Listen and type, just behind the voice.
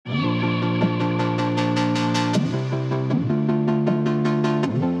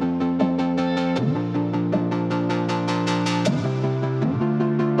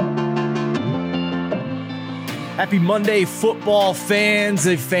Happy Monday, football fans.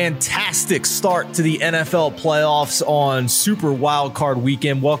 A fantastic start to the NFL playoffs on Super Wildcard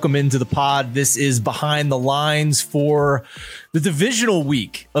Weekend. Welcome into the pod. This is Behind the Lines for the divisional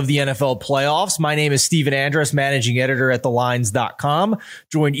week of the NFL playoffs. My name is Steven Andrus, managing editor at thelines.com.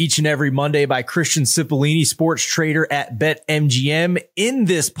 Joined each and every Monday by Christian Cipollini, sports trader at BetMGM. In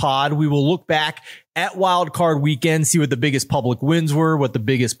this pod, we will look back at Wildcard Weekend, see what the biggest public wins were, what the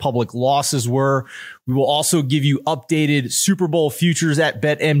biggest public losses were. We will also give you updated Super Bowl futures at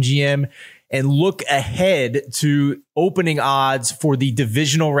BetMGM and look ahead to opening odds for the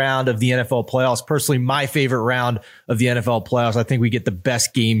divisional round of the NFL playoffs. Personally, my favorite round of the NFL playoffs. I think we get the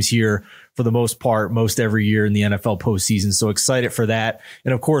best games here for the most part, most every year in the NFL postseason. So excited for that.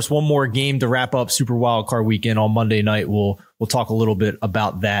 And of course, one more game to wrap up Super Wildcard Weekend on Monday night. We'll talk a little bit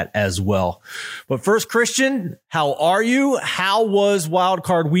about that as well. But first, Christian, how are you? How was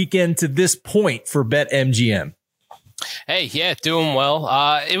Wildcard Weekend to this point for BetMGM? Hey, yeah, doing well.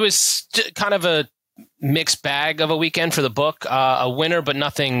 It was kind of a mixed bag of a weekend for the book. A winner, but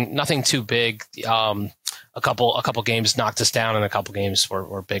nothing too big. A couple games knocked us down, and a couple games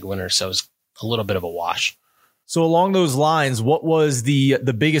were big winners. So it was a little bit of a wash. So along those lines, what was the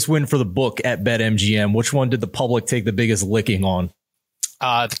biggest win for the book at BetMGM? Which one did the public take the biggest licking on?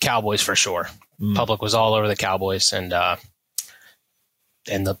 The Cowboys for sure. Public was all over the Cowboys, and the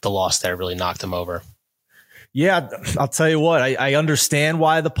loss there really knocked them over. Yeah, I'll tell you what, I understand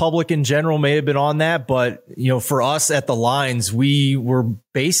why the public in general may have been on that. But, for us at the Lines, we were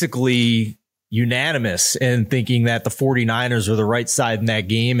basically unanimous in thinking that the 49ers are the right side in that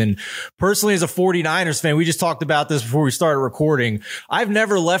game. And personally, as a 49ers fan, we just talked about this before we started recording. I've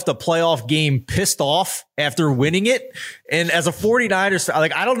never left a playoff game pissed off after winning it. And as a 49ers,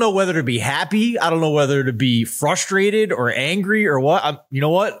 I don't know whether to be happy. I don't know whether to be frustrated or angry or what. You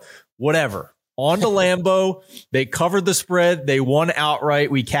know what? Whatever. On to Lambeau. They covered the spread. They won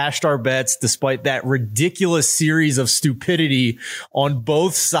outright. We cashed our bets despite that ridiculous series of stupidity on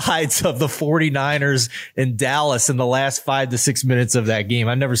both sides of the 49ers in Dallas in the last 5 to 6 minutes of that game.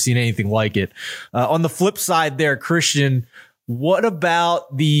 I've never seen anything like it. On the flip side there, Christian, what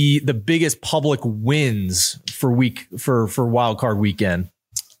about the biggest public wins for Wildcard Weekend?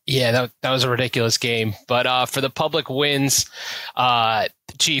 Yeah, that was a ridiculous game. But for the public wins, the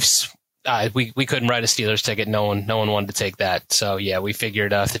Chiefs. We couldn't write a Steelers ticket. No one wanted to take that. So yeah, we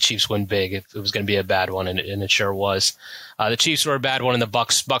figured if the Chiefs win big, it was going to be a bad one, and it sure was. The Chiefs were a bad one, and the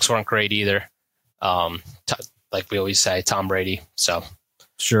Bucks weren't great either. Like we always say, Tom Brady. So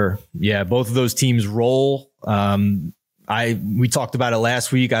sure, yeah, both of those teams roll. We talked about it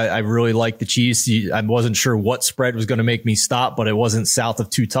last week. I really like the Chiefs. I wasn't sure what spread was going to make me stop, but it wasn't south of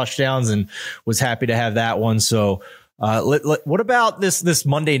 2 touchdowns, and was happy to have that one. So. What about this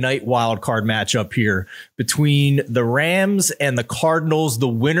Monday night wild card matchup here between the Rams and the Cardinals? The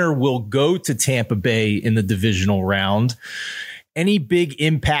winner will go to Tampa Bay in the divisional round. Any big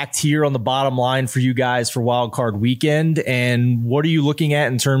impact here on the bottom line for you guys for wild card weekend? And what are you looking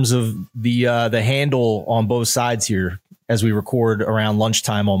at in terms of the handle on both sides here as we record around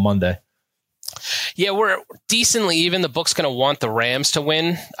lunchtime on Monday? Yeah, we're decently even. The book's going to want the Rams to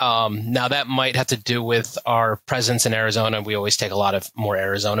win. Now, that might have to do with our presence in Arizona. We always take a lot of more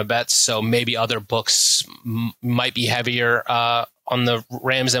Arizona bets. So maybe other books might be heavier on the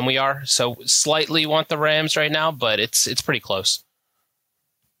Rams than we are. So slightly want the Rams right now, but it's pretty close.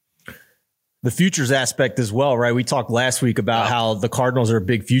 The futures aspect as well, right? We talked last week about how the Cardinals are a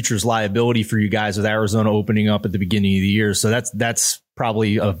big futures liability for you guys with Arizona opening up at the beginning of the year. So that's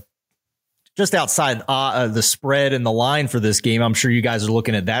probably just outside the spread and the line for this game. I'm sure you guys are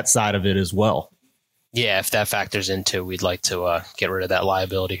looking at that side of it as well. Yeah, if that factors into, we'd like to get rid of that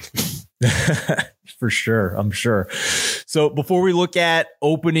liability. For sure, I'm sure. So before we look at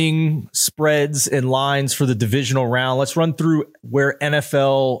opening spreads and lines for the divisional round, let's run through where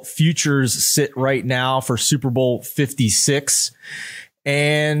NFL futures sit right now for Super Bowl 56.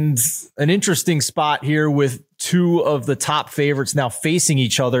 And an interesting spot here with two of the top favorites now facing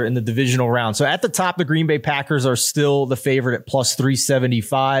each other in the divisional round. So at the top, the Green Bay Packers are still the favorite at plus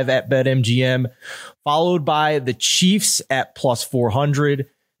 375 at BetMGM, followed by the Chiefs at plus 400,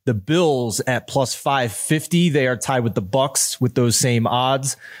 the Bills at plus 550. They are tied with the Bucks with those same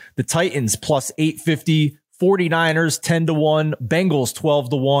odds. The Titans plus 850, 49ers 10-1, Bengals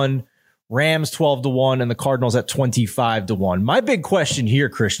 12-1, Rams 12-1, and the Cardinals at 25-1. My big question here,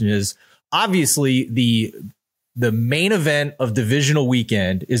 Christian, is obviously the main event of divisional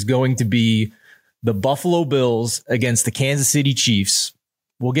weekend is going to be the Buffalo Bills against the Kansas City Chiefs.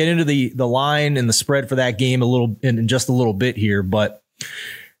 We'll get into the line and the spread for that game in just a little bit here, but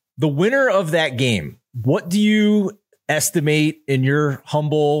the winner of that game What do you estimate, in your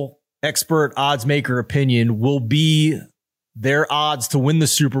humble expert odds maker opinion, will be their odds to win the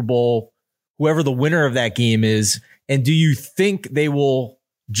Super Bowl, whoever the winner of that game is? And do you think they will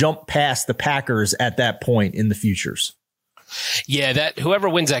jump past the Packers at that point in the futures? Yeah, that whoever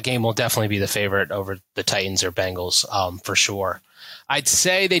wins that game will definitely be the favorite over the Titans or Bengals, for sure. I'd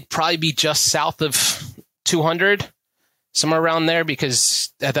say they'd probably be just south of 200, somewhere around there,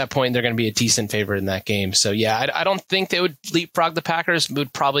 because at that point they're going to be a decent favorite in that game. So yeah, I don't think they would leapfrog the Packers. We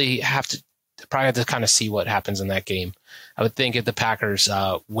would probably have to kind of see what happens in that game. I would think if the Packers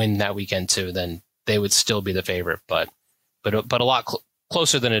win that weekend too, then they would still be the favorite, but a lot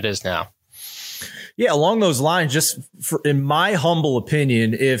closer than it is now. Yeah, along those lines, in my humble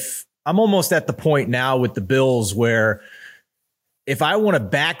opinion, if I'm almost at the point now with the Bills where if I want to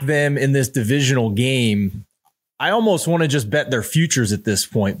back them in this divisional game, I almost want to just bet their futures at this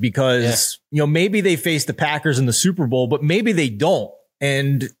point, because, maybe they face the Packers in the Super Bowl, but maybe they don't.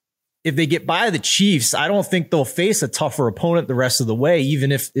 And if they get by the Chiefs, I don't think they'll face a tougher opponent the rest of the way.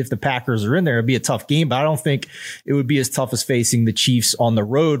 Even if the Packers are in there, it'd be a tough game, but I don't think it would be as tough as facing the Chiefs on the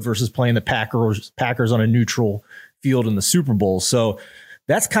road versus playing the Packers on a neutral field in the Super Bowl. So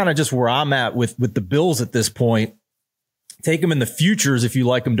that's kind of just where I'm at with the Bills at this point. Take them in the futures if you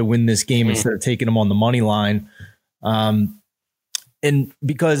like them to win this game instead of taking them on the money line. And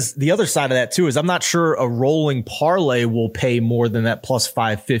because the other side of that too is I'm not sure a rolling parlay will pay more than that plus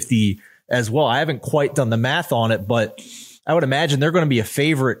 550 as well. I haven't quite done the math on it, but I would imagine they're going to be a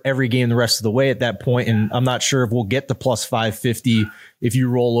favorite every game the rest of the way at that point. And I'm not sure if we'll get the plus 550 if you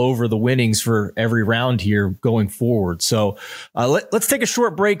roll over the winnings for every round here going forward. So let's take a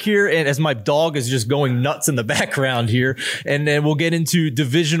short break here. And as my dog is just going nuts in the background here, and then we'll get into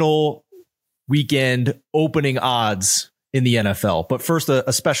divisional weekend opening odds in the NFL. But first,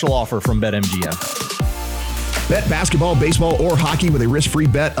 a special offer from BetMGM. Bet basketball, baseball, or hockey with a risk-free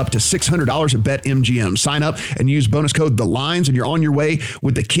bet up to $600 at BetMGM. Sign up and use bonus code THELINES, and you're on your way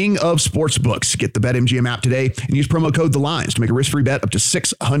with the king of sportsbooks. Get the BetMGM app today and use promo code THELINES to make a risk-free bet up to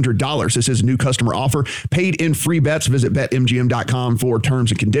 $600. This is a new customer offer. Paid in free bets. Visit BetMGM.com for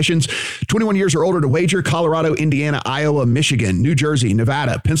terms and conditions. 21 years or older to wager. Colorado, Indiana, Iowa, Michigan, New Jersey,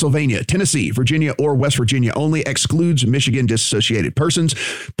 Nevada, Pennsylvania, Tennessee, Virginia, or West Virginia only. Excludes Michigan disassociated persons.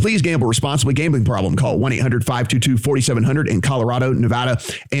 Please gamble responsibly. Gambling problem? Call 1-800-522-4700 in Colorado, Nevada,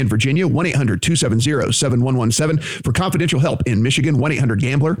 and Virginia. 1-800-270-7117 for confidential help in Michigan.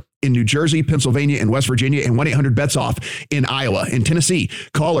 1-800-GAMBLER in New Jersey, Pennsylvania, and West Virginia, and 1-800-BETS-OFF in Iowa. In Tennessee,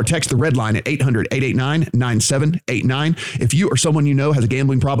 call or text the red line at 800-889-9789. If you or someone you know has a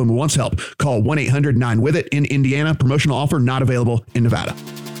gambling problem and wants help, call 1-800-9-WITH-IT in Indiana. Promotional offer not available in Nevada.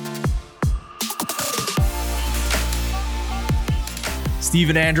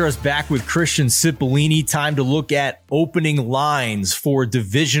 Steven Andros back with Christian Cipollini. Time to look at opening lines for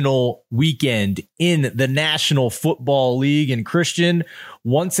divisional weekend in the National Football League. And Christian,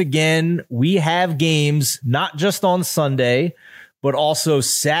 once again, we have games not just on Sunday, but also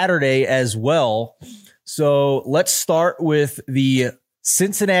Saturday as well. So let's start with the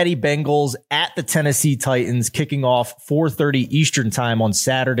Cincinnati Bengals at the Tennessee Titans, kicking off 4:30 Eastern time on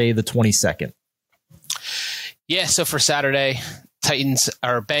Saturday, the 22nd. Yeah, so for Saturday,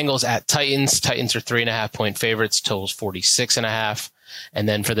 Bengals at Titans. Titans are 3.5-point favorites. Totals 46.5. And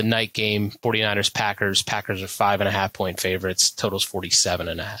then for the night game, 49ers Packers. Packers are 5.5-point favorites. Totals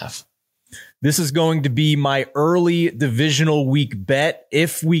 47.5. This is going to be my early divisional week bet.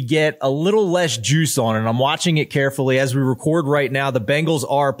 If we get a little less juice on it, I'm watching it carefully as we record right now. The Bengals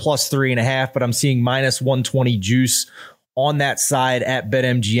are plus 3.5, but I'm seeing minus 120 juice on that side at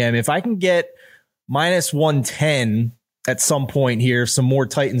BetMGM. If I can get minus 110 at some point here, some more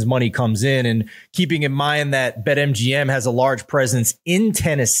Titans money comes in, and keeping in mind that BetMGM has a large presence in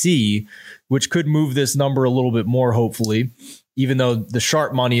Tennessee, which could move this number a little bit more, hopefully, even though the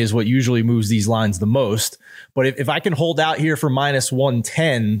sharp money is what usually moves these lines the most. But if I can hold out here for minus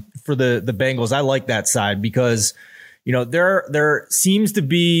 110 for the Bengals, I like that side because, there seems to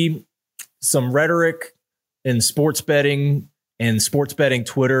be some rhetoric in sports betting and sports betting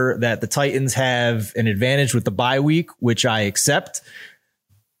Twitter that the Titans have an advantage with the bye week, which I accept.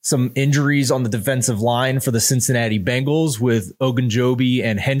 Some injuries on the defensive line for the Cincinnati Bengals with Ogunjobi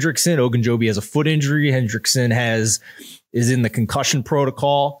and Hendrickson. Ogunjobi has a foot injury. Hendrickson is in the concussion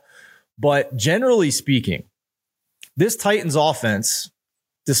protocol. But generally speaking, this Titans offense,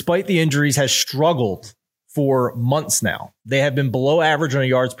 despite the injuries, has struggled for months now. They have been below average on a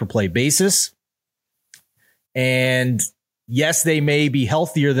yards per play basis. And yes, they may be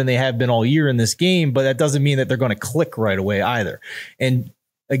healthier than they have been all year in this game, but that doesn't mean that they're going to click right away either. And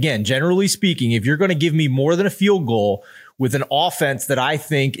again, generally speaking, if you're going to give me more than a field goal with an offense that I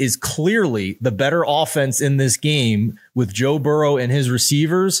think is clearly the better offense in this game with Joe Burrow and his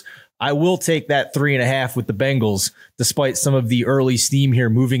receivers, I will take that 3.5 with the Bengals, despite some of the early steam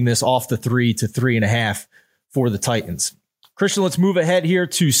here, moving this off the 3 to 3.5 for the Titans. Christian, let's move ahead here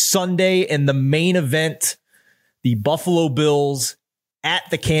to Sunday and the main event, the Buffalo Bills at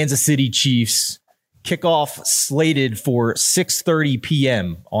the Kansas City Chiefs. Kickoff slated for 6:30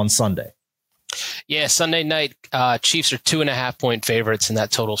 p.m. on Sunday. Yeah, Sunday night, Chiefs are 2.5-point favorites, and that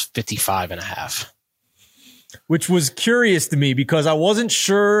totals 55.5. Which was curious to me because I wasn't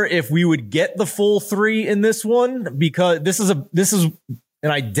sure if we would get the full 3 in this one, because this is an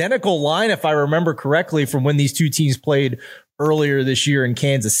identical line, if I remember correctly, from when these two teams played earlier this year in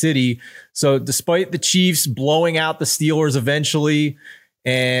Kansas City. So despite the Chiefs blowing out the Steelers eventually,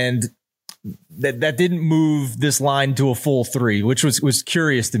 and that didn't move this line to a full 3, which was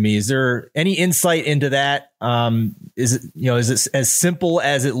curious to me. Is there any insight into that? Is it as simple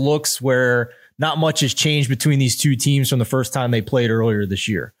as it looks, where not much has changed between these two teams from the first time they played earlier this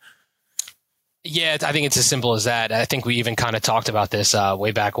year? Yeah, I think it's as simple as that. I think we even kind of talked about this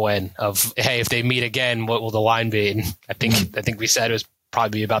way back when, of, hey, if they meet again, what will the line be? And I think we said it was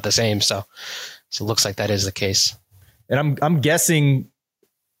probably be about the same. So it looks like that is the case. And I'm guessing,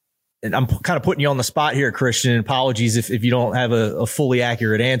 and I'm kind of putting you on the spot here, Christian. Apologies if you don't have a fully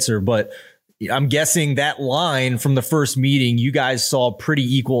accurate answer, but I'm guessing that line from the first meeting, you guys saw pretty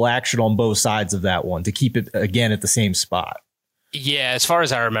equal action on both sides of that one to keep it again at the same spot. Yeah, as far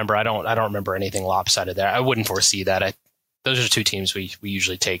as I remember, I don't remember anything lopsided there. I wouldn't foresee that. Those are two teams we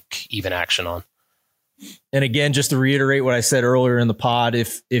usually take even action on. And again, just to reiterate what I said earlier in the pod,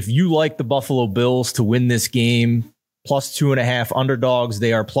 if you like the Buffalo Bills to win this game, plus 2.5 underdogs,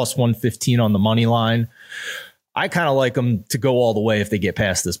 they are plus 115 on the money line. I kind of like them to go all the way if they get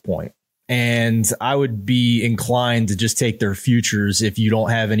past this point. And I would be inclined to just take their futures if you don't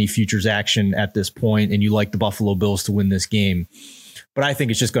have any futures action at this point and you like the Buffalo Bills to win this game. But I think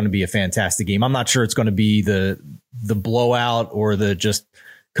it's just going to be a fantastic game. I'm not sure it's going to be the blowout or the just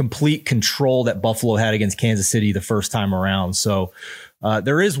complete control that Buffalo had against Kansas City the first time around. So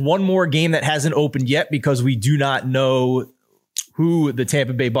there is one more game that hasn't opened yet because we do not know who the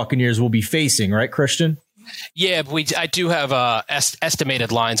Tampa Bay Buccaneers will be facing, right, Christian? Yeah, but I do have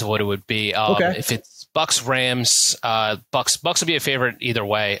estimated lines of what it would be. Okay. If it's Bucks Rams, Bucks will be a favorite either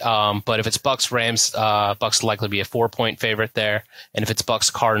way. But if it's Bucks Rams, Bucks likely be a 4-point favorite there, and if it's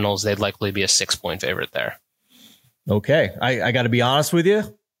Bucks Cardinals, they'd likely be a 6-point favorite there. Okay, I got to be honest with you.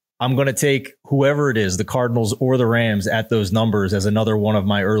 I'm going to take whoever it is, the Cardinals or the Rams, at those numbers as another one of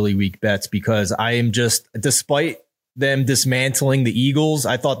my early week bets, because I am just, despite them dismantling the Eagles,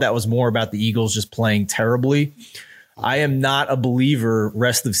 I thought that was more about the Eagles just playing terribly. I am not a believer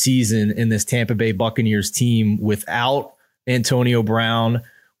rest of season in this Tampa Bay Buccaneers team without Antonio Brown,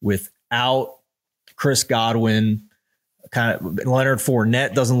 without Chris Godwin. Kind of Leonard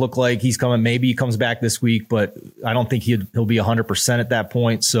Fournette doesn't look like he's coming. Maybe he comes back this week, but I don't think he'll be 100% at that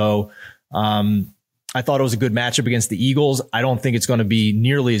point. So I thought it was a good matchup against the Eagles. I don't think it's going to be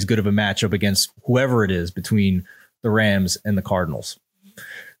nearly as good of a matchup against whoever it is between the Rams and the Cardinals.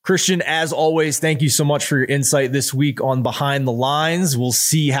 Christian, as always, thank you so much for your insight this week on Behind the Lines. We'll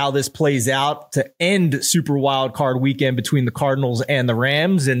see how this plays out to end Super Wild Card weekend between the Cardinals and the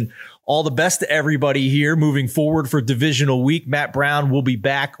Rams. And all the best to everybody here moving forward for divisional week. Matt Brown will be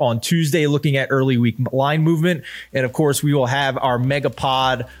back on Tuesday looking at early week line movement. And of course, we will have our mega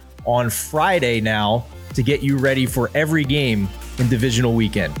pod on Friday now to get you ready for every game in divisional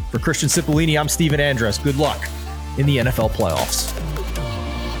weekend. For Christian Cipollini, I'm Steven Andress. Good luck in the NFL playoffs.